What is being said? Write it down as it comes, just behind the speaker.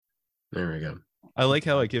There we go. I like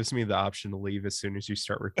how it gives me the option to leave as soon as you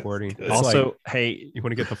start recording. It's Also, like, hey, you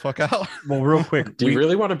want to get the fuck out? well, real quick, Do you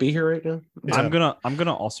really want to be here right now? Yeah. I'm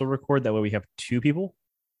gonna also record. That way we have 2 people.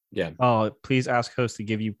 Yeah. Oh, please ask host to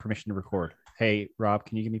give you permission to record. Hey, Rob,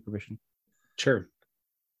 can you give me permission? Sure.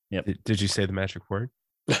 Yep. Did you say the magic word?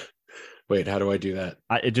 Wait, how do I do that?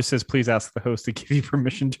 It just says, please ask the host to give you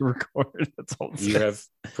permission to record. That's all it You says.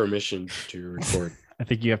 have permission to record. I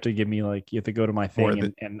think you have to give me you have to go to my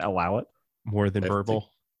thing and allow it. More than verbal.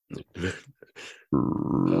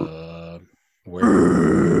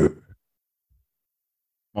 Where?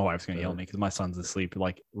 My wife's gonna yell at me because my son's asleep,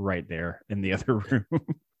 like right there in the other room.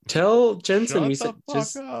 Tell Jensen we Shut said the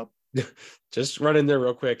fuck up. just run in there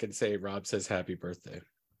real quick and say Rob says happy birthday.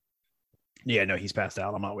 Yeah, no, he's passed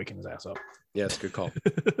out. I'm not waking his ass up. Yeah, it's a good call.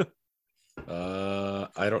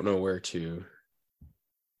 I don't know where to.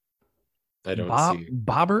 I don't see.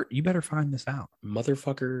 Bobbert, you better find this out.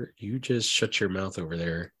 Motherfucker, you just shut your mouth over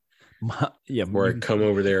there. Yeah, Or I come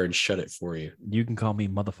over there and shut it for you. You can call me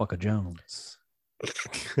Motherfucker Jones.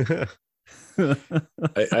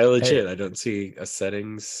 I legit, I don't see a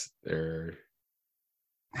settings or.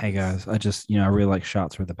 Hey guys, I just I really like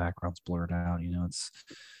shots where the background's blurred out. It's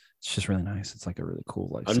just really nice. It's like a really cool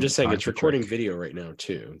like. I'm just saying it's recording trick. video right now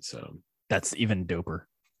too, so that's even doper.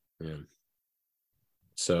 Yeah.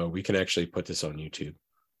 So we can actually put this on YouTube.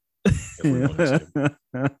 If we wanted to.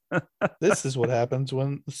 This is what happens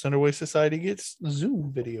when the Centerway Society gets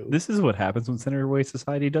Zoom video. This is what happens when Centerway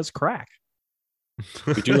Society does crack.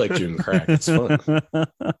 We do like doing crack. It's fun.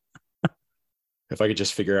 If I could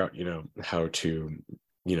just figure out, how to,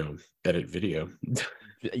 edit video.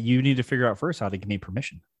 You need to figure out first how to give me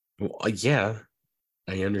permission. Well, yeah,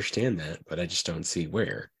 I understand that, but I just don't see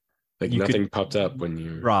where. Like nothing popped up when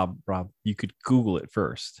you. Rob, you could Google it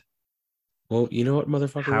first. Well, you know what,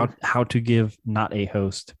 motherfucker? How to give not a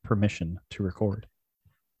host permission to record.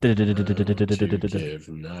 To give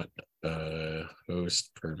not a host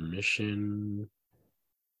permission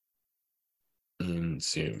in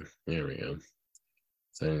Zoom. There we go.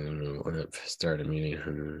 So start a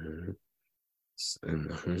meeting. And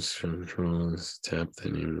the host controls tap the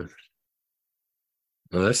name.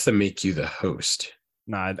 Well, that's to make you the host.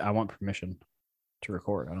 Nah, I want permission to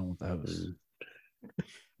record. I don't want the host.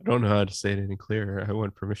 I don't know how to say it any clearer. I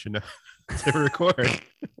want permission to record.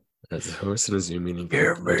 As a host in a Zoom meeting.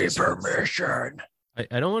 Give me permission.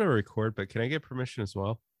 I don't want to record, but can I get permission as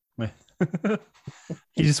well?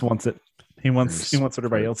 He just wants it. He wants what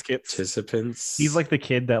everybody else gets. Participants. He's like the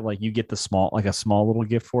kid that you get a small little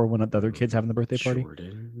gift for when the other kids having the birthday party.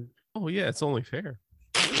 Jordan. Oh yeah, it's only fair.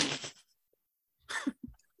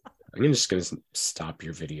 I'm just gonna stop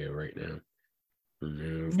your video right now.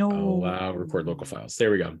 Remove. No. Allow. Record local files. There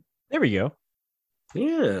we go. There we go.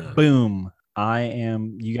 Yeah. Boom.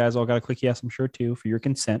 You guys all got to click yes, I'm sure too, for your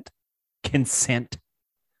consent. Consent.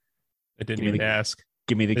 I didn't even ask.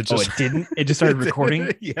 Give me the. It didn't. It just started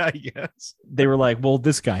recording. Yeah. Yes. They were like, "Well,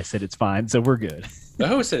 this guy said it's fine, so we're good." The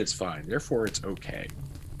host said it's fine, therefore it's okay.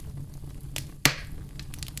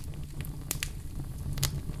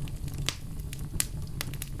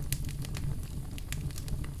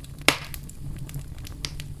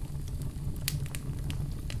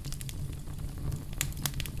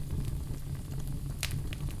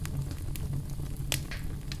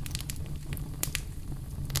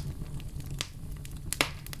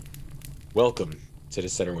 Welcome to the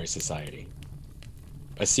Centerway Society,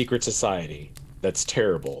 a secret society that's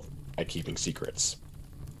terrible at keeping secrets.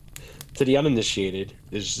 To the uninitiated,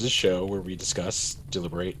 this is a show where we discuss,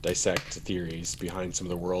 deliberate, dissect theories behind some of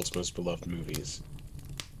the world's most beloved movies.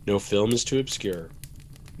 No film is too obscure,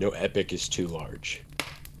 no epic is too large.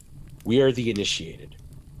 We are the initiated.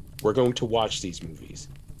 We're going to watch these movies,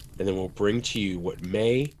 and then we'll bring to you what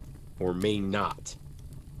may or may not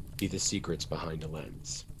be the secrets behind a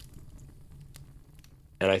lens.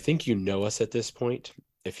 And I think you know us at this point,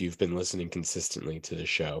 if you've been listening consistently to the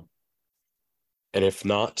show. And if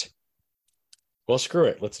not, well, screw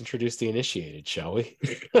it. Let's introduce the initiated, shall we?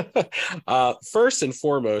 First and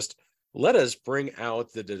foremost, let us bring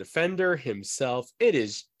out the defender himself. It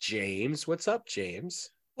is James. What's up,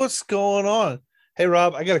 James? What's going on? Hey,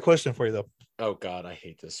 Rob, I got a question for you, though. Oh, God, I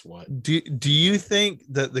hate this. What? Do you think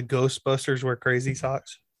that the Ghostbusters wear crazy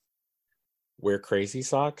socks? Wear crazy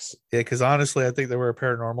socks? Yeah, because honestly, I think they wear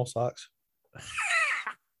paranormal socks.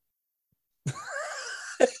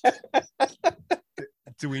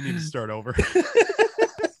 Do we need to start over?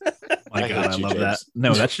 My God, I love James. that.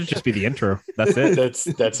 No, that should just be the intro. That's it.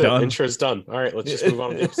 That's Done. it. Intro's done. All right, let's just move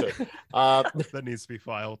on to the episode. That needs to be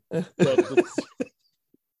filed. That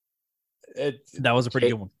was a pretty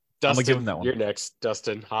good one. gonna give him Dustin, that one. you're next.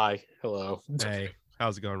 Dustin, hi, hello. Hey,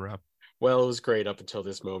 how's it going, Rob? Well, it was great up until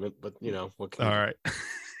this moment, but what can All you right.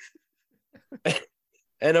 do?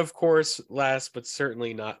 And of course, last but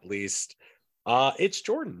certainly not least, it's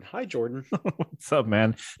Jordan. Hi, Jordan. What's up,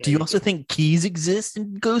 man? Do you also think keys exist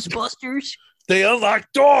in Ghostbusters? They unlock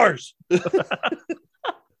doors.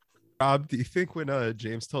 Rob, do you think when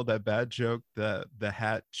James told that bad joke that the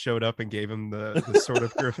hat showed up and gave him the sword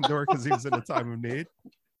of Gryffindor because he was in a time of need?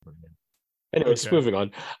 Anyways, Okay. moving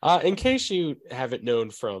on. In case you haven't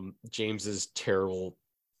known from James's terrible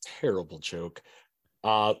joke,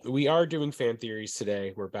 we are doing fan theories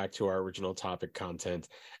today. We're back to our original topic content,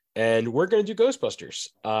 and we're going to do Ghostbusters.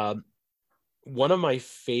 One of my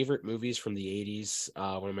favorite movies from the 80s,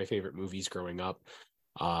 one of my favorite movies growing up.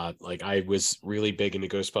 Like I was really big into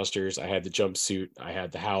Ghostbusters. I had the jumpsuit, I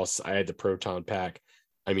had the house, I had the proton pack.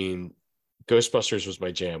 I mean, Ghostbusters was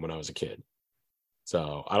my jam when I was a kid.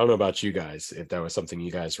 So I don't know about you guys, if that was something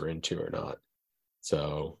you guys were into or not.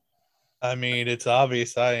 So I mean, it's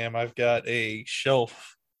obvious I am. I've got a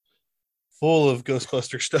shelf full of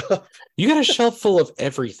Ghostbuster stuff. you got a shelf full of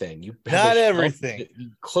everything. You have Not a shelf everything.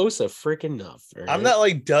 close a freaking enough. All I'm right? not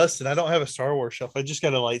like Dustin. I don't have a Star Wars shelf. I just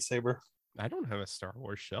got a lightsaber. I don't have a Star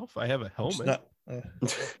Wars shelf. I have a It's helmet. not-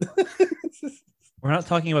 We're not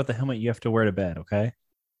talking about the helmet you have to wear to bed, okay?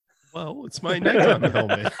 Well, it's my nighttime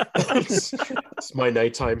helmet. It's my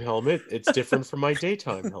nighttime helmet. It's different from my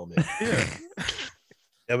daytime helmet. Yeah.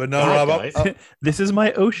 Yeah, but no, God, Rob. guys. This is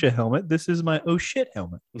my OSHA helmet. This is my oh shit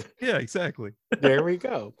helmet. Yeah, exactly. There we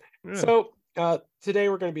go. Yeah. So today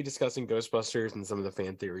we're going to be discussing Ghostbusters and some of the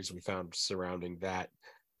fan theories we found surrounding that.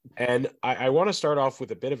 And I want to start off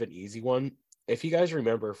with a bit of an easy one. If you guys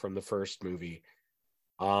remember from the first movie,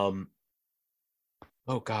 oh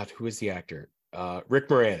God, who is the actor? Rick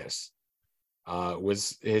Moranis.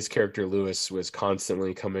 Was his character Lewis was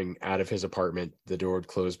constantly coming out of his apartment. The door would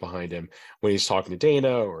close behind him when he's talking to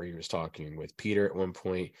Dana or he was talking with Peter at one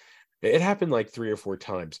point. It happened like 3 or 4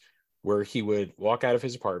 times where he would walk out of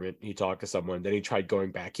his apartment, he'd talk to someone, then he tried going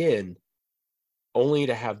back in only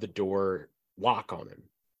to have the door lock on him.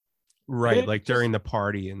 Right, Yeah, like just- during the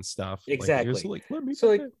party and stuff. Exactly. Like, he was like, let me So,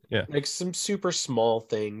 back like, in. Yeah. Like some super small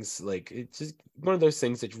things. Like it's just one of those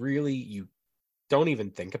things that really you don't even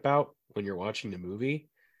think about when you're watching the movie.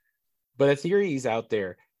 But a theory is out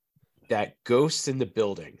there that ghosts in the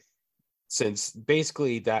building, since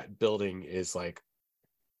basically that building is like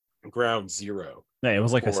ground zero, Yeah, it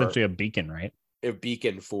was like Or- essentially a beacon, right? a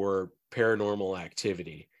beacon for paranormal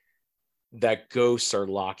activity, that ghosts are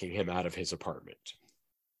locking him out of his apartment.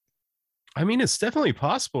 I mean, it's definitely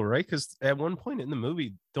possible, right? Because at one point in the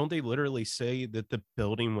movie, don't they literally say that the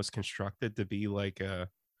building was constructed to be like a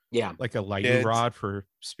Yeah, lightning it's- rod for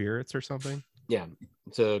spirits or something? yeah,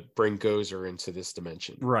 to bring Gozer into this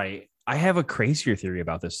dimension. Right. I have a crazier theory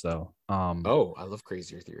about this though. Oh, I love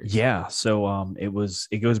crazier theories. Yeah, so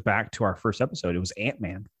it goes back to our first episode. It was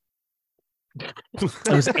Ant-Man. It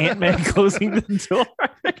was Ant-Man closing the door.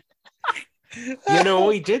 You know,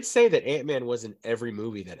 we did say that Ant-Man was in every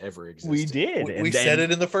movie that ever existed. We did. we and said then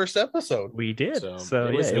it in the first episode. We did. So, So,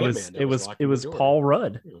 it was yeah, Ant-Man that was locking it the was door. Paul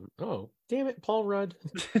Rudd. Oh, damn it, Paul Rudd.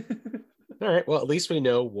 All right. Well, at least we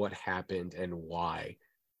know what happened and why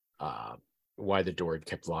the door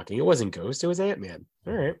kept locking. It wasn't Ghost, it was Ant-Man.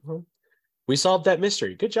 All right. Well, we solved that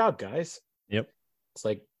mystery. Good job, guys. Yep. It's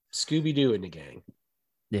like Scooby-Doo and the gang.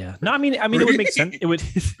 Yeah. No, I mean it would make sense.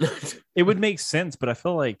 It would make sense, but I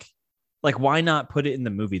feel like why not put it in the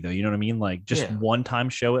movie though? You know what I mean? Like just Yeah. one time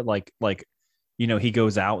show it like he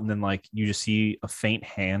goes out and then like you just see a faint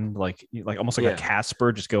hand like almost like Yeah. a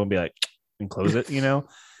Casper just go and be like and close it,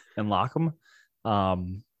 and lock them.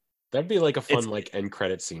 That'd be like a fun It's- end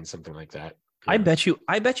credit scene, something like that. I bet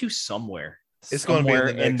you somewhere It's gonna be in the somewhere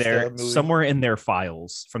in next, their movie. somewhere in their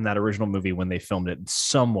files from that original movie when they filmed it,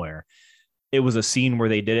 somewhere it was a scene where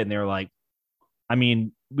they did it and they were like, I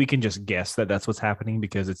mean, we can just guess that that's what's happening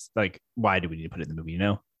because it's like, why do we need to put it in the movie,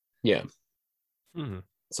 Yeah. Mhm.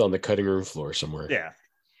 It's on the cutting room floor somewhere.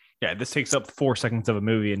 Yeah, this takes up 4 seconds of a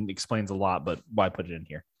movie and explains a lot, but why put it in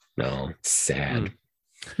here? No, it's sad.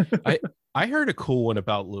 I heard a cool one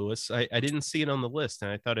about Lewis. I didn't see it on the list,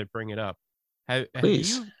 and I thought I'd bring it up. Have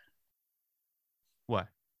Please. you? What?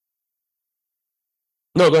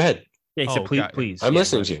 No, go ahead. Yeah, he said, Oh, please, got it. please. I'm Yeah,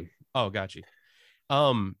 listening right. to you. Oh, got you.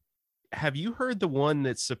 Have you heard the one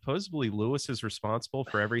that supposedly Lewis is responsible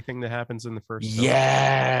for everything that happens in the first film?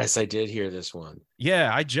 Yes, I did hear this one.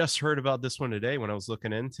 Yeah, I just heard about this one today when I was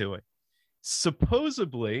looking into it.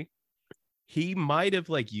 Supposedly, he might have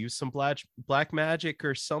used some black magic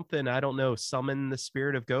or something. I don't know. Summon the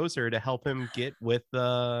spirit of Gozer to help him get with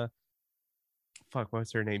fuck,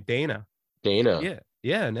 what's her name? Dana. Dana.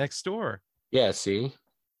 Yeah, next door. Yeah, see?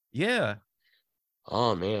 Yeah.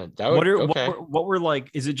 Oh man. That would okay. What were like,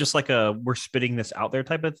 is it just like a we're spitting this out there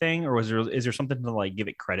type of thing, or is there something to like give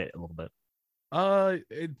it credit a little bit?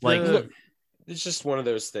 Like It's just one of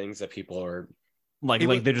those things that people are like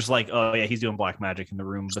they're just like, oh yeah, he's doing black magic in the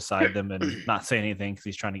room beside them and not saying anything because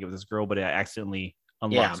he's trying to get with this girl, but it accidentally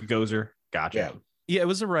unlocks Gozer. Gotcha. Yeah, it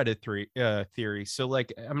was a Reddit theory. So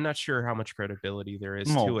like, I'm not sure how much credibility there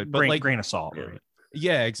is to it, but grain of salt, right?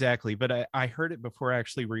 Yeah, exactly. But I heard it before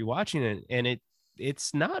actually rewatching it, and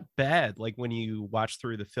it's not bad. Like when you watch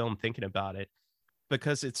through the film, thinking about it,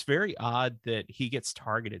 because it's very odd that he gets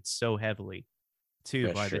targeted so heavily,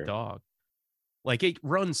 too, by the dog. Like it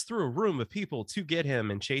runs through a room of people to get him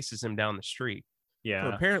and chases him down the street. Yeah,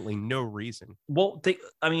 for apparently no reason. Well,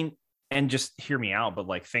 and just hear me out, but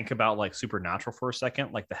like think about like Supernatural for a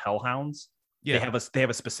second, like the Hellhounds. Yeah, they have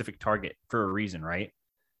a specific target for a reason, right?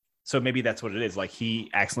 So maybe that's what it is. Like he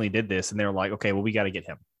accidentally did this, and they're like, okay, well, we got to get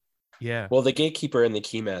him. Yeah. Well, the gatekeeper and the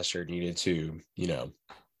keymaster needed to, That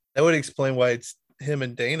would explain why it's him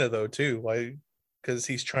and Dana though too. Why? Because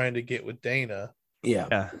he's trying to get with Dana.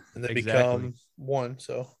 Yeah. And they become one.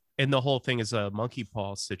 So. And the whole thing is a monkey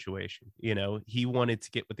paw situation. He wanted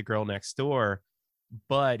to get with the girl next door,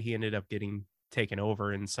 but he ended up getting taken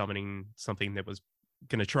over and summoning something that was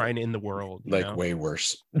going to try and end the world. Way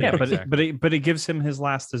worse. Yeah, but it gives him his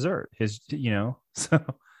last dessert. So.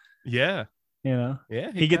 Yeah. Yeah.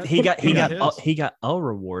 He got a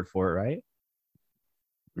reward for it, right?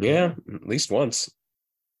 Yeah, at least once.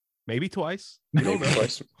 Maybe twice. We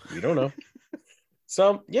don't know.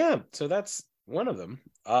 So that's one of them.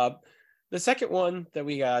 The second one that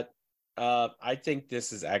we got, I think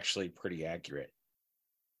this is actually pretty accurate.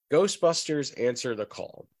 Ghostbusters Answer the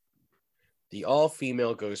Call. The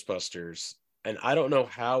all-female Ghostbusters, and I don't know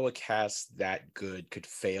how a cast that good could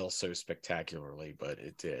fail so spectacularly, but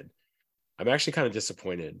it did. I'm actually kind of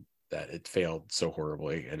disappointed that it failed so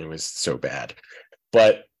horribly and it was so bad.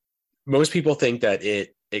 But most people think that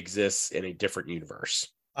it exists in a different universe.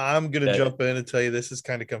 I'm going to jump in and tell you this is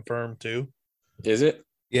kind of confirmed too. Is it?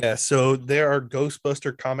 Yeah, so there are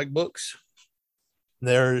Ghostbuster comic books.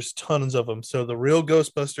 There's tons of them. So the real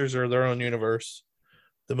Ghostbusters are their own universe.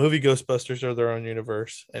 The movie Ghostbusters are their own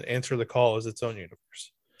universe. And Answer the Call is its own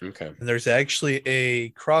universe. Okay. And there's actually a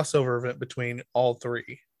crossover event between all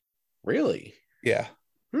three. Really? Yeah.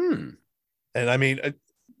 And I mean,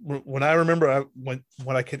 when I remember when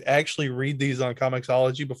I could actually read these on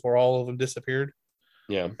Comixology before all of them disappeared,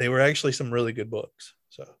 they were actually some really good books.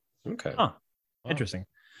 So okay. Huh. Interesting.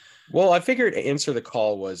 Well, I figured Answer the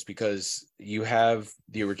Call was because you have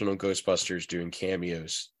the original Ghostbusters doing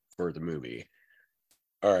cameos for the movie.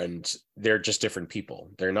 And they're just different people.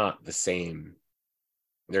 They're not the same.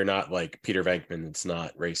 They're not like Peter Venkman. It's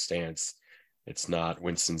not Ray Stantz. It's not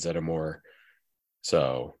Winston Zeddemore.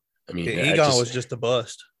 So, I mean, Egon was just a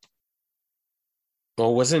bust.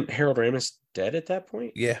 Well, wasn't Harold Ramis dead at that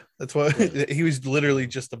point? Yeah, that's why he was literally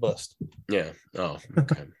just a bust. Yeah. Oh,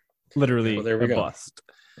 okay. Literally there we go. Bust.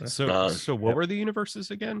 So what were the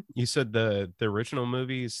universes again? You said the original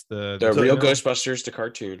movies, the real Ghostbusters, the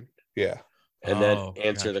cartoon. Yeah. And then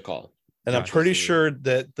Answer the Call. And I'm pretty sure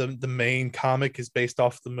that the main comic is based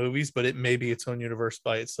off the movies, but it may be its own universe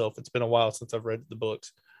by itself. It's been a while since I've read the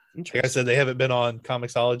books. Like I said, they haven't been on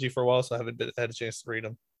Comixology for a while, so I haven't had a chance to read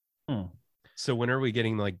them. So when are we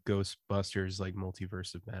getting like Ghostbusters, like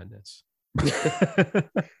Multiverse of Madness?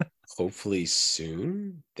 Hopefully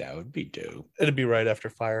soon. That would be dope. It'd be right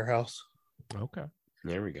after Firehouse. Okay.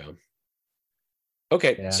 There we go.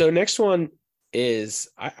 Okay, so next one is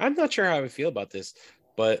I'm not sure how I feel about this,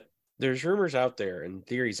 but there's rumors out there and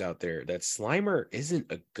theories out there that Slimer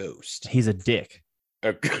isn't a ghost. He's a dick.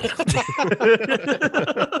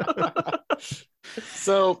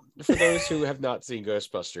 So for those who have not seen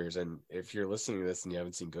Ghostbusters, and if you're listening to this and you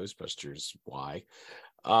haven't seen Ghostbusters, why?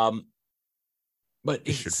 But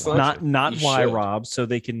not why, Rob, so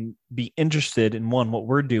they can be interested in what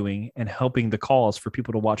we're doing and helping the cause for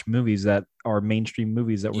people to watch movies that are mainstream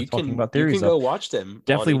movies that we're talking about theories. You can go watch them.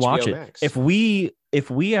 Definitely watch it. Max. If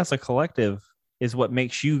we as a collective is what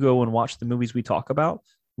makes you go and watch the movies we talk about,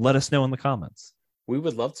 let us know in the comments. We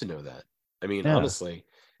would love to know that. I mean, honestly,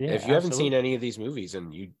 if you haven't seen any of these movies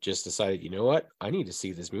and you just decided, you know what, I need to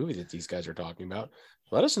see this movie that these guys are talking about,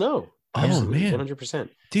 let us know. Absolutely, 100%.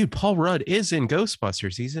 Dude, Paul Rudd is in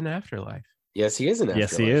Ghostbusters. He's in Afterlife. Yes, he is in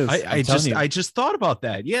Afterlife. Yes, he is. I just thought about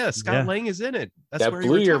that. Yeah, Scott Lang is in it. That's that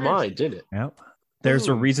blew your mind, didn't it? Yep. There's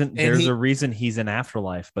a reason. There's a reason he's in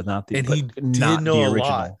Afterlife, but not the. And he did know the original.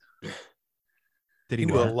 A lot. Did he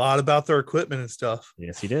knew a lot about their equipment and stuff?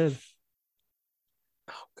 Yes, he did.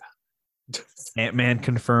 Oh God. Ant-Man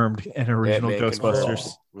confirmed an original Ant-Man Ghostbusters. confirmed.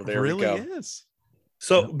 Well, It there really we go. is.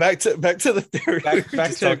 So back to the theory we were Back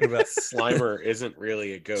just to talking about. Slimer isn't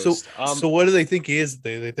really a So ghost. so what do they think he is?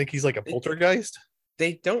 They think he's like a poltergeist?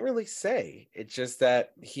 They don't really say. It's just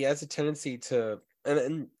that he has a tendency to,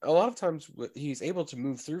 and a lot of times he's able to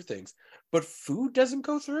move through things, but food doesn't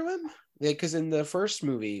go through him. Because in the first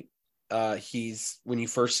movie, he's when you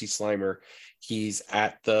first see Slimer, he's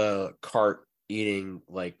at the cart eating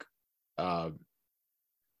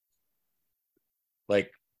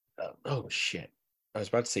oh shit. I was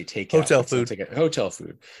about to say takeout. Hotel It's not food. takeout, hotel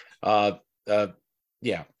food. Uh,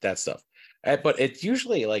 yeah, that stuff. But it's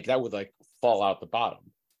usually like that would like fall out the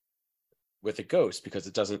bottom with a ghost because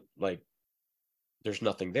it doesn't like there's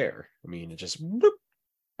nothing there. I mean, it just whoop,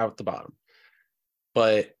 out the bottom.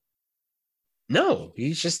 But no,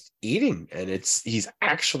 he's just eating, and he's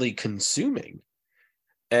actually consuming.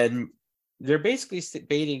 And they're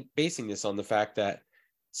basically basing this on the fact that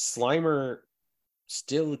Slimer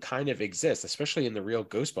still kind of exists, especially in the real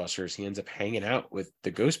Ghostbusters. He ends up hanging out with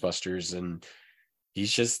the Ghostbusters, and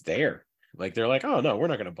he's just there. Like they're like, oh no, we're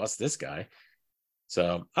not going to bust this guy.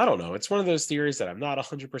 So I don't know. It's one of those theories that I'm not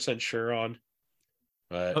 100% sure on.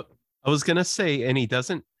 But I was gonna say, and he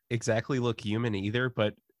doesn't exactly look human either,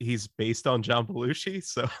 but he's based on John Belushi,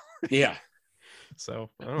 so yeah, so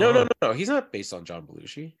I don't no, know. no, no, no. He's not based on John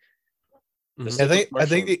Belushi. The Mhm. Sick of I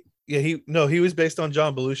think Marshall- he was based on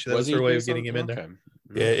John Belushi. That was he their way of based getting on- him in there. okay.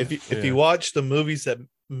 Yeah, Okay. if you watch the movies that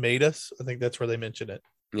made us, I think that's where they mention it.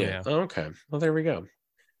 Yeah. Yeah. Oh, okay. Well, there we go.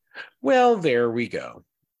 Well, there we go.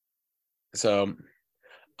 So,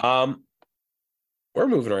 we're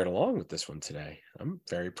moving right along with this one today. I'm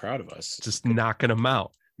very proud of us. Just knocking him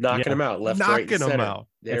out. knocking yeah. them out, left, right, Knocking and 'em center. out.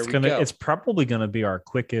 There we go. It's probably gonna be our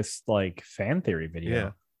quickest like fan theory video.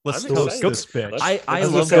 Yeah. Let's I'm toast excited. this bitch. Let's- I was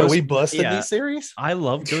love gonna say, are Ghost- we busting yeah. these series? I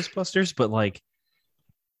love Ghostbusters, but like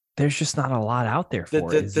there's just not a lot out there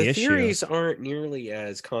for it. Is the issue. theories aren't nearly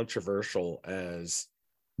as controversial as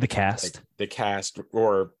The cast. like, the cast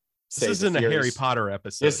or This isn't a Harry Potter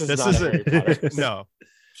episode. This is not a Harry Potter episode.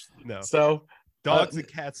 No. So Dogs and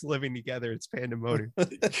cats living together. It's pandemonium.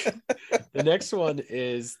 the next one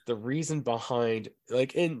is the reason behind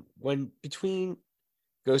between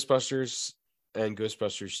Ghostbusters and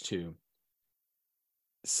Ghostbusters 2,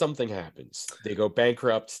 something happens. They go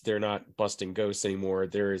bankrupt. They're not busting ghosts anymore.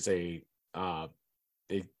 There is a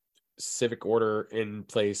civic order in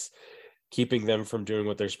place keeping them from doing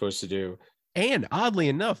what they're supposed to do. And oddly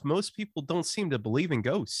enough, most people don't seem to believe in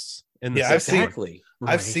ghosts. In the Yeah, I've second one. Exactly.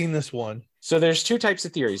 I've seen this one. So there's two types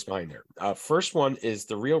of theories behind there. First one is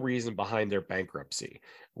the real reason behind their bankruptcy.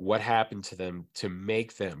 What happened to them to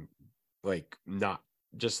make them like not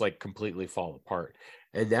just like completely fall apart?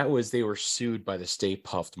 And that was they were sued by the Stay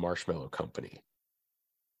Puft Marshmallow Company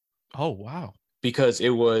Oh wow. because it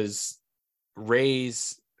was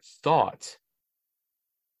Ray's thought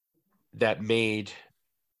that made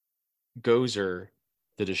Gozer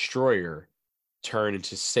the Destroyer turn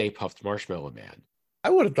into Stay Puft Marshmallow Man. I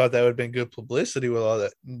would have thought that would have been good publicity with all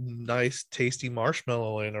that nice, tasty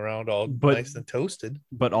marshmallow laying around, all But- nice and toasted.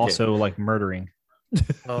 But also like murdering.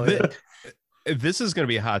 Oh, yeah. This is going to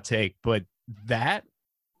be a hot take, but that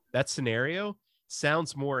scenario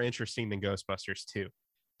sounds more interesting than Ghostbusters 2.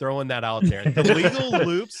 Throwing that out there. The legal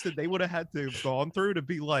loops that they would have had to have gone through to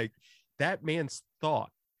be like, that man's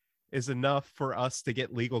thought is enough for us to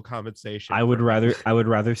get legal compensation. I would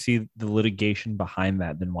rather see the litigation behind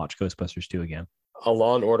that than watch Ghostbusters 2 again. A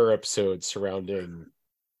Law and Order episode surrounding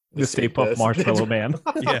The Stay Puft Marshmallow Man.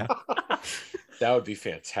 Yeah. That would be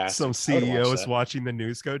fantastic. Some I would watch CEO is that. watching the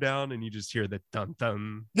news go down and you just hear the dun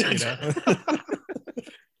dun. You know?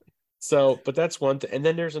 So, but that's one thing. And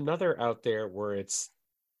then there's another out there where it's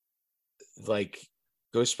like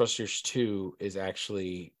Ghostbusters 2 is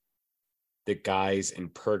actually the guys in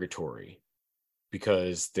purgatory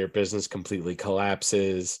because their business completely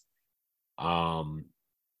collapses.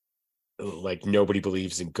 Like nobody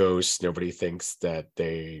believes in ghosts. Nobody thinks that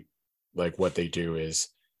they like what they do is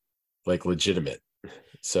like legitimate.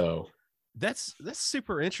 So That's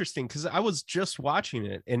super interesting because I was just watching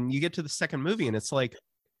it and you get to the second movie and it's like,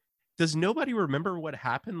 does nobody remember what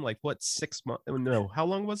happened? Like what 6 months? No, how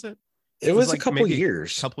long was it? it was like a couple maybe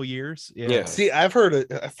years. Couple years. Yeah. See, I've heard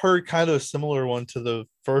kind of a similar one to the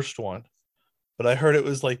first one, but I heard it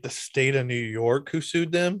was like the state of New York who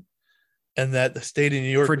sued them, and that the state of New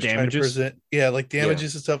York For was trying to damages? like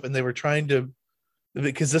damages and stuff, and they were trying to,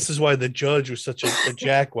 because this is why the judge was such a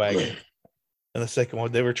jackwagon. And the second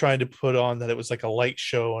one, they were trying to put on that it was like a light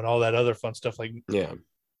show and all that other fun stuff, like Yeah.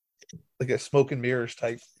 a smoke and mirrors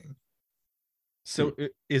type thing. So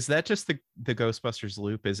is that just the Ghostbusters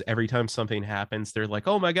loop? Is every time something happens, they're like,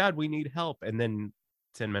 "Oh my god, we need help," and then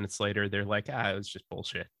 10 minutes later, they're like, "Ah, it was just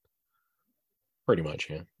bullshit." Pretty much,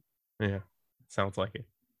 yeah. Yeah, sounds like it.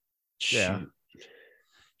 Yeah. Shoot.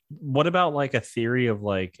 What about like a theory of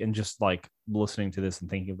like, and just like listening to this and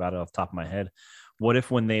thinking about it off the top of my head, what if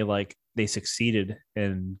when they succeeded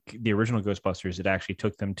in the original Ghostbusters, it actually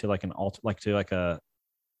took them to like a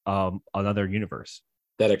another universe?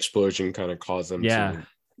 That explosion kind of caused them to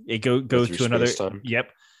it go through to another space-time.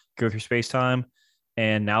 go through space time,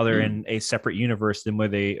 and now they're in a separate universe than where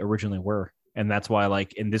they originally were, and that's why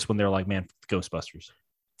like in this one they're like, man, Ghostbusters.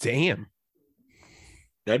 Damn,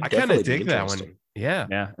 That'd I kind of definitely be dig that interesting. one. Yeah,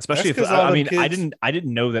 Yeah, especially if 'cause all I them mean kids- I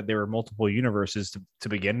didn't know that there were multiple universes to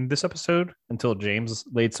begin this episode until James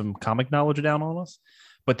laid some comic knowledge down on us,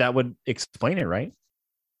 but that would explain it, right?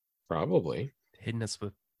 Probably. hitting us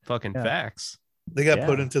with fucking Yeah. facts. They got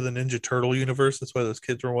put Yeah. into the Ninja Turtle universe. That's why those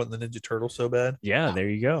kids were wanting the Ninja Turtle so bad. Yeah, there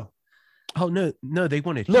you go. Oh no, they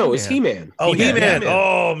wanted. No, it's He-Man. He-Man. Oh, He-Man. He-Man. He-Man.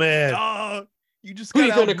 Oh, man. Oh, you just Who got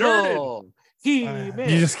you gonna out-nerded. call? He-Man.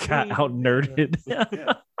 You just got out nerded. Yeah.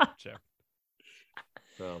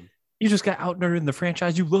 Joke. You just got out nerded in the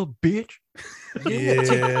franchise, you little bitch.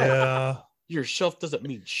 Yeah. Your shelf doesn't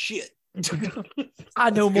mean shit. I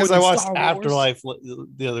know more Because than I watched Star Wars. Afterlife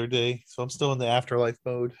the other day, so I'm still in the Afterlife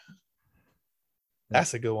mode.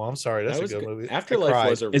 That's a good one. I'm sorry. That's That a was good good. movie. I Afterlife cried.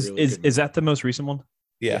 was a Is really good is that the most recent one?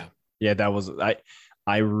 Yeah. Yeah, that was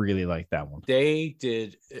I really like that one. They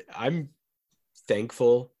did. I'm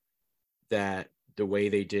thankful that the way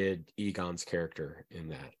they did Egon's character in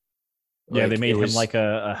that. Yeah, they Like, made it him was like a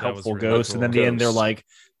that was helpful really ghost, cool. and then the end they're Ghost. like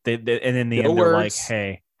and in the No end they're like, words.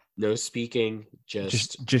 hey, no speaking,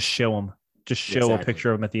 just just show him, just show Exactly. a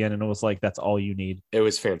picture of him at the end, and it was like that's all you need. it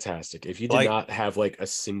was fantastic. If you did Like- not have like a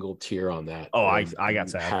single tear on that, Oh, I then got you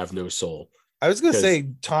sad. have no soul. I was going to 'Cause- say,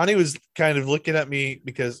 Tawny was kind of looking at me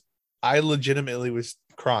because I legitimately was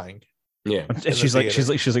crying. Yeah, And the she's like,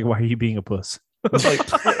 theater. why are you being a puss?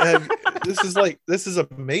 Like, this is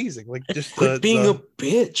amazing. Like, just quit being a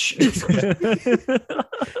bitch.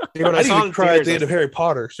 When I saw it didn't in cry at theaters, the end I- of Harry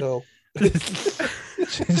Potter. So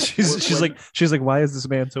she's like, why is this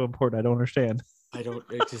man so important? I don't understand. I don't.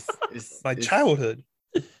 It just my childhood.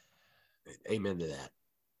 Amen to that.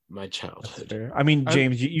 My childhood. I mean, I'm-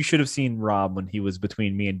 James, you should have seen Rob when he was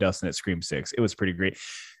between me and Dustin at Scream 6. It was pretty great.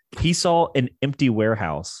 He saw an empty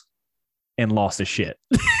warehouse and lost his shit.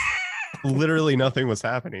 Literally nothing was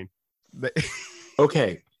happening.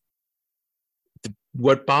 Okay.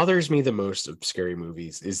 What bothers me the most of scary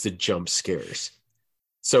movies is the jump scares.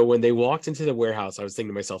 So when they walked into the warehouse, I was thinking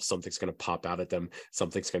to myself, something's going to pop out at them.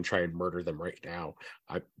 Something's going to try and murder them right now.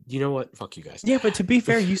 You know what? Fuck you guys. Yeah, but to be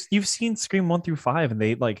fair, you've seen Scream 1 through 5, and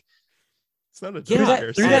they like It's not a Yeah, through jump that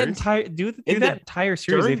scare through that series. entire In that the- entire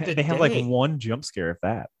series, during the they have like day. one jump scare, if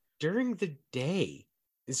that. During the day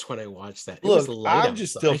is when I watched that. It was Look, light I'm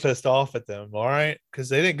just still outside. pissed off at them. All right, because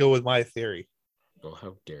they didn't go with my theory. Oh,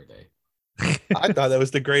 how dare they? I thought that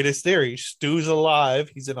was the greatest theory. Stu's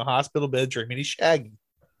alive. He's in a hospital bed dreaming he's Shaggy.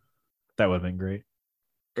 That would have been great.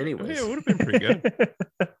 Anyways, Yeah, it would have been pretty good.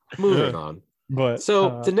 moving on. But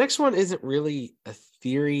So the next one isn't really a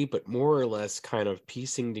theory, but more or less kind of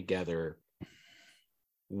piecing together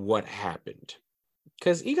what happened.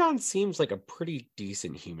 Because Egon seems like a pretty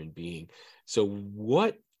decent human being. So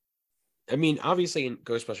what? I mean, obviously in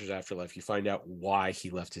Ghostbusters Afterlife, you find out why he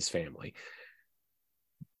left his family.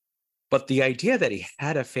 But the idea that he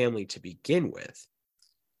had a family to begin with,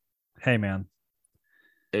 hey, man,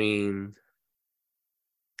 I mean,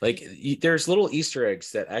 like there's little Easter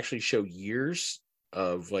eggs that actually show years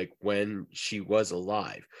of like when she was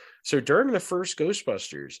alive. So during the first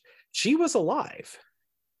Ghostbusters, she was alive.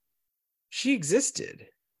 She existed.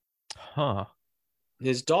 Huh.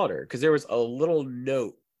 His daughter, because there was a little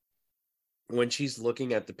note when she's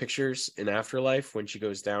looking at the pictures in Afterlife when she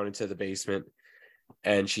goes down into the basement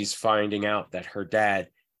and she's finding out that her dad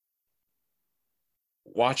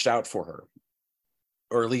watched out for her,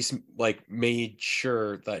 or at least like made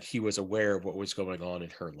sure that he was aware of what was going on in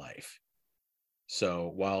her life.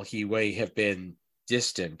 So while he may have been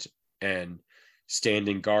distant and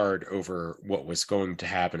standing guard over what was going to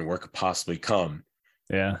happen, what could possibly come,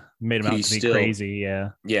 yeah, made him out He's to be still- crazy. Yeah,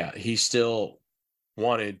 yeah, he still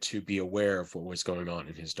wanted to be aware of what was going on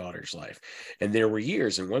in his daughter's life. And there were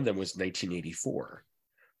years, and one of them was 1984,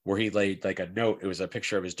 where he laid like a note. It was a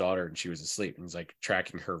picture of his daughter and she was asleep, and he's like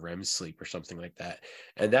tracking her REM sleep or something like that.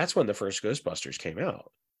 And that's when the first Ghostbusters came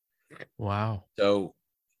out. Wow. So,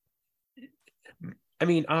 I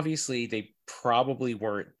mean, obviously they probably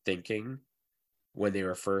weren't thinking when they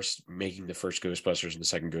were first making the first Ghostbusters and the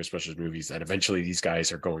second Ghostbusters movies that eventually these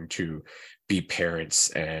guys are going to be parents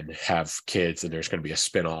and have kids, and there's going to be a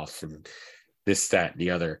spinoff and this, that, and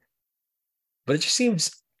the other. But it just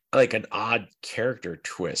seems like an odd character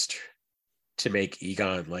twist to make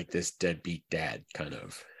Egon like this deadbeat dad kind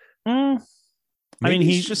of. I mean,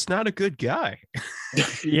 he's just not a good guy.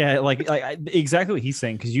 Yeah, like exactly what he's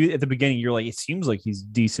saying. Because you at the beginning, you're like, it seems like he's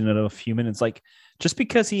decent enough human. It's like just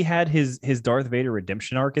because he had his Darth Vader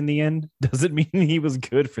redemption arc in the end doesn't mean he was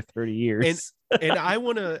good for 30 years. And I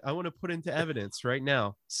want to put into evidence right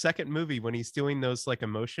now. Second movie when he's doing those like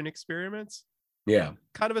emotion experiments. Yeah,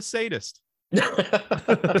 kind of a sadist.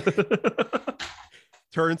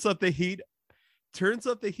 Turns up the heat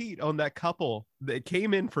on that couple that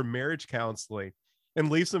came in for marriage counseling and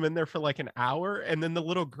leaves them in there for like an hour. And then the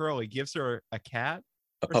little girl, he gives her a cat,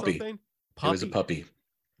 a puppy. Something. It was a puppy.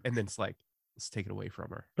 And then it's like, let's take it away from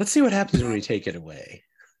her. Let's see what happens when we take it away.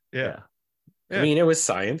 Yeah. I mean, it was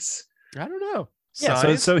science. I don't know. Yeah.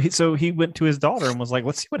 Science? So he went to his daughter and was like,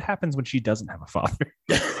 let's see what happens when she doesn't have a father.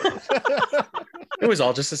 It was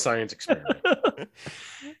all just a science experiment.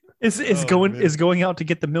 Is going out to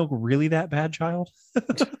get the milk really that bad, child?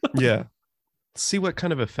 Yeah. See what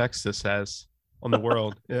kind of effects this has on the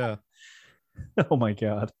world. Yeah. Oh my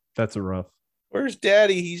God. That's a rough. Where's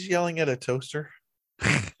Daddy? He's yelling at a toaster.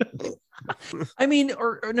 I mean,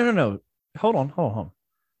 or no. Hold on.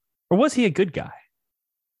 Or was he a good guy?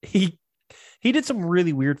 He did some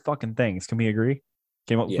really weird fucking things. Can we agree?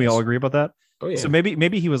 We all agree about that? Oh yeah. So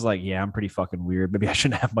maybe he was like, yeah, I'm pretty fucking weird. Maybe I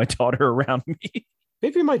shouldn't have my daughter around me.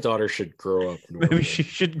 Maybe my daughter should grow up. Maybe she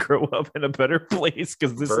should grow up in a better place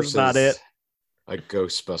because this is not it. A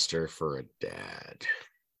Ghostbuster for a dad.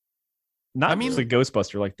 Not just a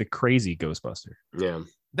Ghostbuster, like the crazy Ghostbuster. Yeah.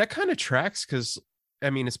 That kind of tracks because, I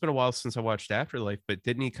mean, it's been a while since I watched Afterlife, but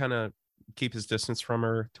didn't he kind of keep his distance from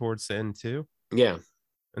her towards the end too? Yeah.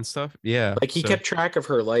 And stuff? Yeah. Like he kept track of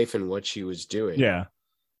her life and what she was doing. Yeah.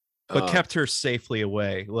 But kept her safely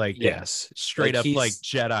away. Like, yes. Straight up like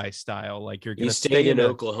Jedi style. Like you're going to stay in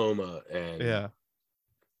Oklahoma and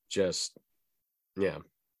just, yeah.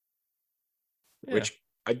 Which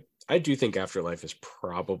I do think Afterlife is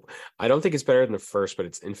probably, I don't think it's better than the first, but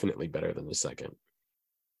it's infinitely better than the second.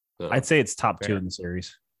 So, I'd say it's top 2 in the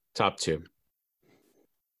series. Top 2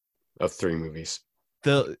 of 3 movies.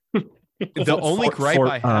 The only gripe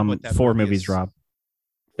I have with that 4 movies, Rob.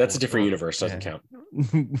 That's a different universe. Doesn't count.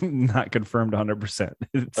 Not confirmed 100%.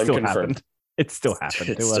 It still happened. It still happened.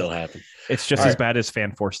 It still happened. It's just as bad as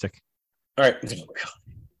Fan 4 Stick. All right.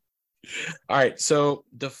 All right. So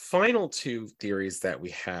the final 2 theories that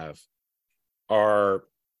we have are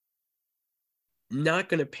not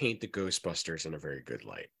going to paint the Ghostbusters in a very good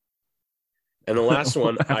light. And the last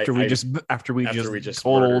one, after we just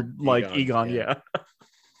told like Egon, yeah.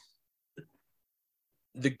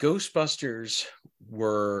 The Ghostbusters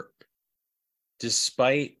were,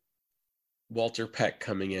 despite Walter Peck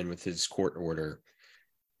coming in with his court order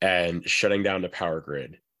and shutting down the power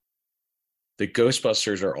grid, the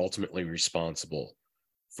Ghostbusters are ultimately responsible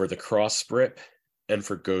for the cross rip and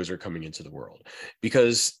for Gozer coming into the world.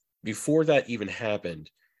 Because before that even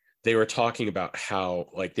happened, they were talking about how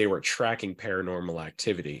like they were tracking paranormal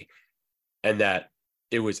activity and that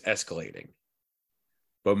it was escalating.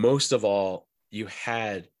 But most of all, you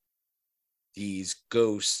had these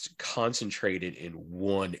ghosts concentrated in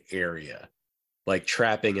one area, like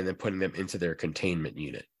trapping and then putting them into their containment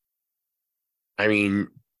unit. I mean,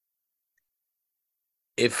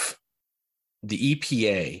 if the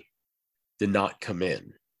EPA did not come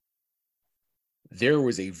in, there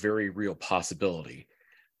was a very real possibility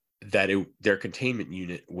that their containment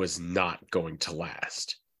unit was not going to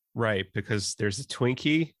last. Right, because there's a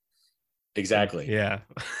Twinkie. Exactly. Yeah.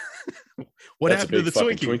 What happened to the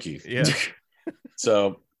Twinkie? Yeah.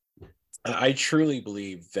 So I truly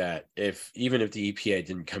believe that even if the EPA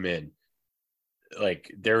didn't come in,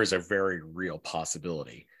 like there is a very real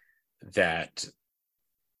possibility that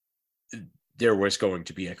there was going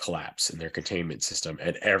to be a collapse in their containment system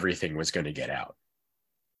and everything was going to get out.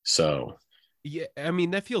 So yeah, I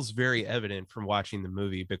mean, that feels very evident from watching the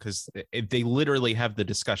movie because they literally have the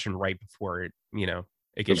discussion right before it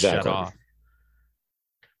gets shut off.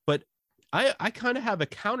 But I kind of have a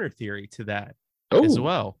counter theory to that as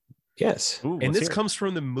well. Yes. Ooh, and this comes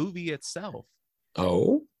from the movie itself.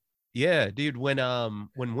 Oh? Yeah, dude. When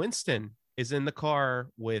Winston is in the car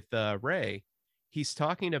with Ray, he's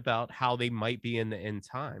talking about how they might be in the end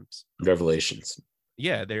times. Revelations.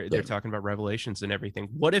 Yeah, they're talking about Revelations and everything.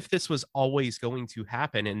 What if this was always going to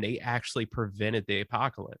happen and they actually prevented the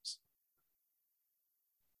apocalypse?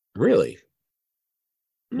 Really?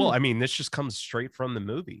 Well, I mean, this just comes straight from the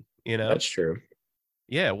movie, you know? That's true.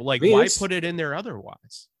 Yeah, well, like, I mean, why it's- put it in there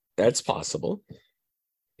otherwise? That's possible.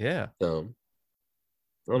 Yeah, So,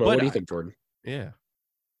 I don't know. But What do you I- think, Jordan? yeah.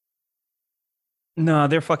 No,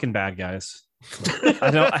 they're fucking bad guys.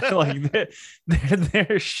 I like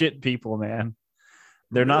they're shit people, man.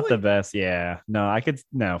 They're not the Really? best. Yeah. No, I could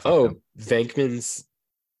no. Fuck Oh, them. Venkman's.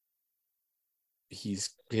 He's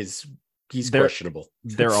They're- questionable.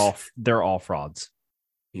 They're all frauds.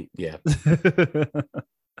 Yeah.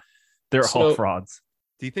 They're So- all frauds.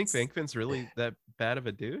 Do you think Venkman's really that bad of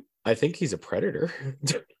a dude? I think he's a predator.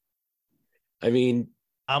 I mean,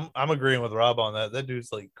 I'm agreeing with Rob on that. That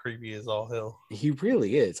dude's like creepy as all hell. he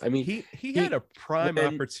really is. I mean, He had a prime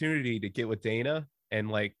when- opportunity to get with Dana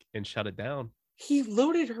and shut it down. he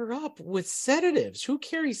loaded her up with sedatives. Who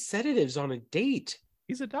carries sedatives on a date?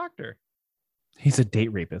 He's a doctor. He's a date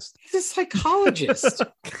rapist. He's a psychologist.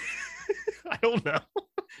 I don't know.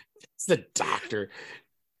 It's the doctor.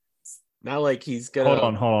 It's not like he's gonna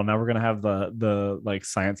Hold on. Now we're gonna have the like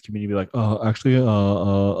science community be like, oh, actually,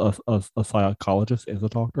 a psychologist is a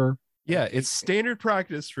doctor Yeah, it's standard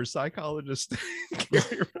practice for psychologists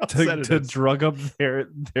carry around to sedatives. drug up their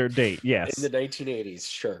date. Yes, in the 1980s.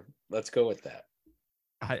 Sure, let's go with that.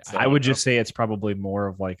 I would just say it's probably more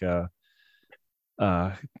of like a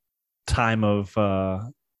time of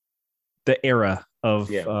the era of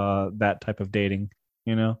that type of dating,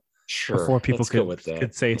 you know, Sure, before people let's go with that.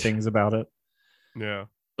 could say things about it. Yeah.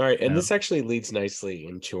 All right, and Yeah. this actually leads nicely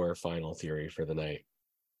into our final theory for the night.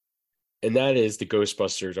 And that is the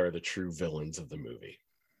Ghostbusters are the true villains of the movie.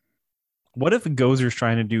 What if Gozer's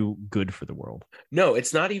trying to do good for the world? No,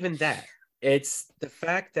 it's not even that. It's the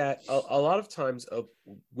fact that a lot of times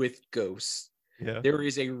with ghosts, Yeah. there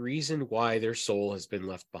is a reason why their soul has been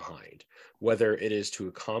left behind, whether it is to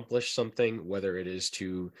accomplish something, whether it is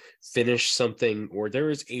to finish something, or there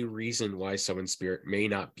is a reason why someone's spirit may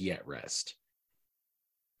not be at rest.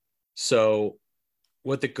 So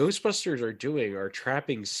what the Ghostbusters are doing are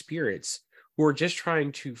trapping spirits who are just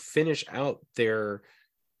trying to finish out their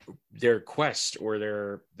quest or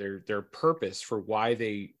their purpose for why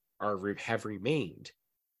they have remained.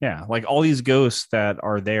 Yeah, like all these ghosts that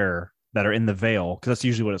are there that are in the veil, because that's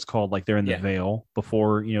usually what it's called. Like they're in the veil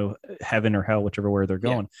before, you know, heaven or hell, whichever way they're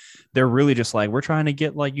going. They're really just like, we're trying to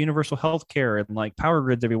get like universal health care and like power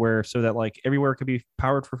grids everywhere so that like everywhere could be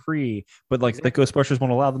powered for free. But like the Ghostbusters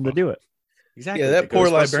won't allow them to do it. Exactly. Yeah, that The poor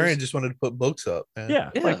Ghostbusters- librarian just wanted to put books up. Man. Yeah,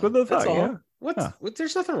 like what the that's fuck? all. Yeah, What?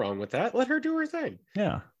 There's nothing wrong with that. Let her do her thing.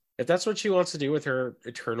 yeah, If that's what she wants to do with her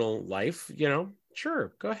eternal life, you know,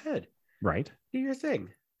 sure, go ahead, right. do your thing.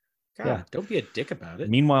 God, Yeah. don't be a dick about it.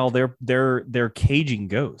 Meanwhile, they're caging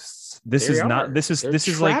ghosts. This They is are. not. This is They're this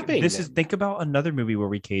is like trapping this is. them. Think about another movie where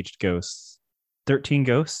we caged ghosts. 13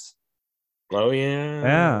 Ghosts. Oh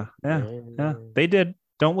yeah, Yeah. They did.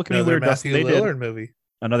 Don't look at me Another weird, Dustin. Matthew They Lillard did. movie.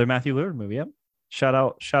 Another Matthew Lillard movie. Yep. Shout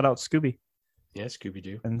out Scooby Yeah, Scooby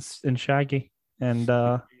Doo and Shaggy and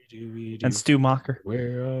Stu Macher.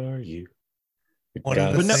 Where are you? One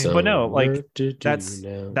of the same. But no, like, Work to do that's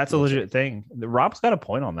now. a legit thing. Rob's got a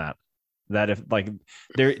point on that. That if like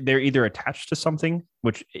they're either attached to something,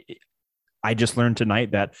 which I just learned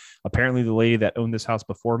tonight that apparently the lady that owned this house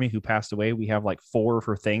before me who passed away, we have like 4 of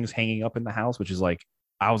her things hanging up in the house, which is like,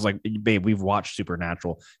 I was like, babe, we've watched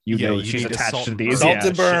Supernatural. You Yeah, know you she's need to attached salt to and these. burn. Yeah, Salt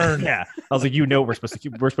and burn. Yeah. I was like, you know, we're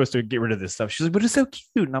supposed to get rid of this stuff. She's like, but it's so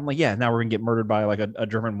cute. And I'm like, yeah, now we're gonna get murdered by like a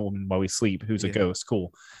German woman while we sleep who's a Yeah. ghost.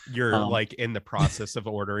 Cool. You're like in the process of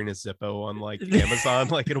ordering a Zippo on like Amazon.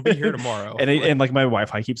 Like it'll be here tomorrow. And like my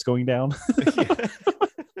Wi-Fi keeps going down. Yeah.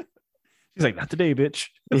 She's like, not today, bitch.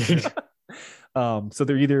 So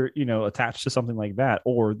they're either, you know, attached to something like that,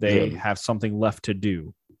 or they Yeah. have something left to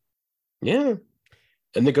do. Yeah,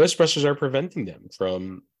 and the Ghostbusters are preventing them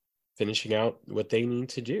from finishing out what they need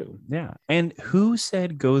to do. Yeah. And who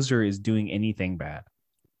said Gozer is doing anything bad?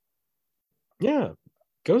 Yeah,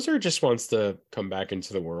 Gozer just wants to come back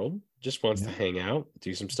into the world, just wants to Yeah. hang out,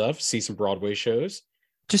 do some stuff, see some Broadway shows.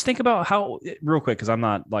 Just think about how, real quick, because I'm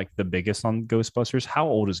not like the biggest on Ghostbusters. How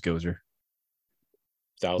old is Gozer?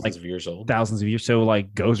 Thousands Like, of years old. Thousands of years. So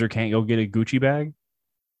like Gozer can't go get a Gucci bag,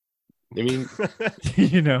 I mean,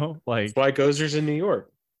 you know, like that's why Gozer's in New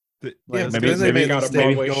York. Yeah, maybe- maybe they maybe made got a a mistake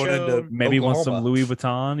Broadway going show. into maybe he wants some Oklahoma. Louis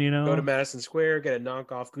Vuitton, you know? Go to Madison Square, get a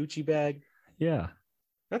knockoff Gucci bag. Yeah.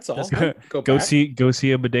 That's all. Just go- Go Go back.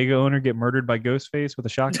 see a bodega owner get murdered by Ghostface with a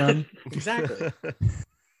shotgun. Exactly.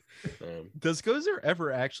 Does Gozer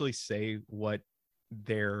ever actually say what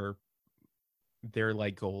their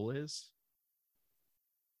like goal is?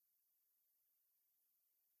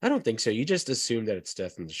 I don't think so. You just assume that it's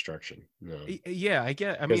death and destruction. No, Yeah, I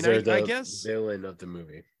get. I because mean, they're I the guess. villain of the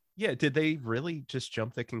movie. Yeah, did they really just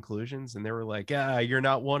jump the conclusions and they were like, "Ah, you're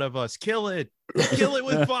not one of us. Kill it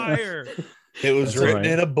with fire." It was That's written right.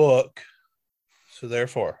 in a book, so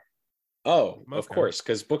therefore. Oh, of Okay. course,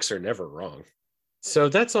 because books are never wrong. So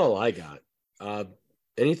that's all I got.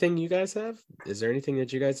 Anything you guys have? Is there anything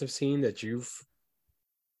that you guys have seen that you've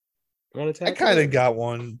want to I tackle? kind of got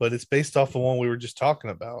one, but it's based off the one we were just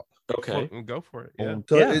talking about. Okay. Well, go for it. Yeah.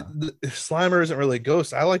 So Yeah. Slimer isn't really a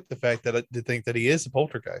ghost. I like the fact that to think that he is a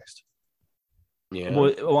poltergeist. Yeah.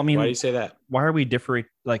 Well, I mean, why do you say that? why are we different?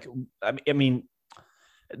 Like, I mean,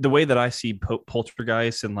 the way that I see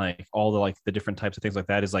poltergeist and like all the like the different types of things like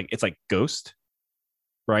that is like it's like ghost,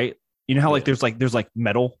 right? You know how like Yeah. there's like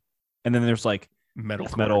metal, and then there's like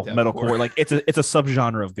metalcore. Like it's a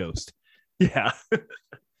subgenre of ghost. Yeah.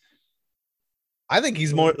 I think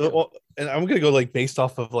he's more, and I'm gonna go like based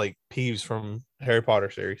off of like Peeves from Harry Potter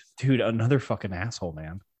series. Dude, another fucking asshole,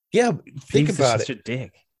 man. Yeah, think He's about such it. a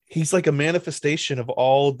dick. He's like a manifestation of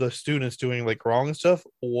all the students doing like wrong and stuff.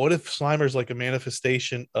 What if Slimer's like a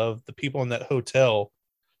manifestation of the people in that hotel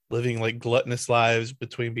living like gluttonous lives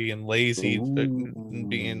between being lazy, and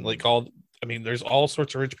being like all? I mean, there's all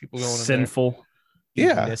sorts of rich people going Sinful. in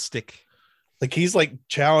there. Yeah, Mystic. like he's like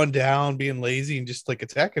chowing down, being lazy, and just like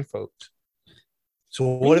attacking folks. So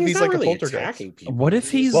what if he's not like really a poltergeist? attacking people? What if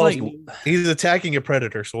he's Well, like he's attacking a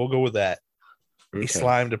predator, so we'll go with that. He Okay.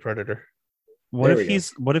 slimed a predator. what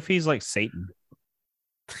if he's like Satan?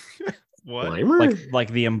 What? Slimer? Like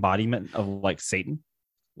the embodiment of like Satan?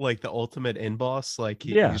 Like the ultimate in boss? Like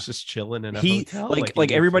Yeah. he's just chilling in a He hotel. like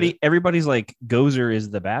eating everybody's like Gozer is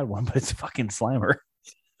the bad one, but it's fucking Slimer.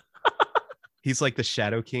 He's like the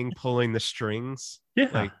Shadow King pulling the strings. Yeah.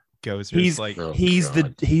 Like goes He's like, Oh, he's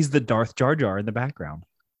God. the Darth Jar Jar in the background.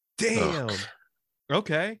 damn.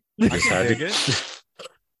 Okay. Just had dig to, it.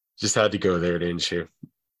 just had to go there, didn't you?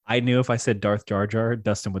 I knew if I said Darth Jar Jar,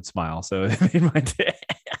 Dustin would smile. So it made my day.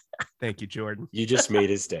 Thank you, Jordan. You just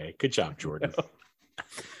made his day. Good job, Jordan.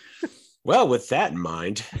 Well, with that in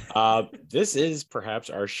mind, this is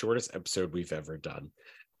perhaps our shortest episode we've ever done.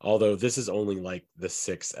 Although this is only like the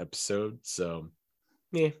 6th episode, so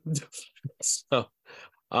yeah. So,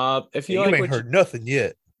 if you You like ain't heard nothing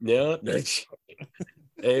yet. no.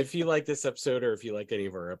 If you like this episode, or if you like any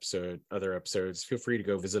of our other episodes, feel free to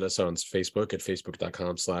go visit us on Facebook at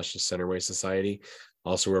facebook.com/The Centerway Society.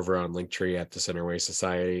 Also, over on Linktree at The Centerway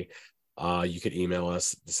Society. You could email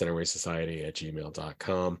us,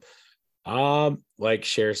 thecenterwaysociety@gmail.com. Like,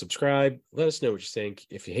 share, subscribe. Let us know what you think.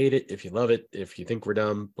 If you hate it, if you love it, if you think we're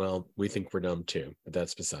dumb, well, we think we're dumb too, but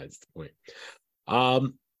that's besides the point.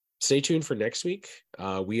 Stay tuned for next week.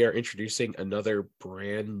 We are introducing another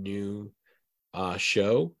brand new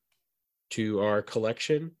show to our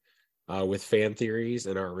collection with fan theories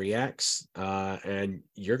and our reacts, and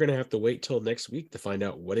you're gonna have to wait till next week to find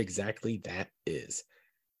out what exactly that is.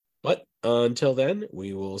 But until then,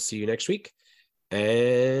 we will see you next week.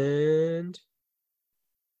 And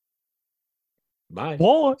bye.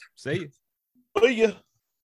 What? Say Oh yeah.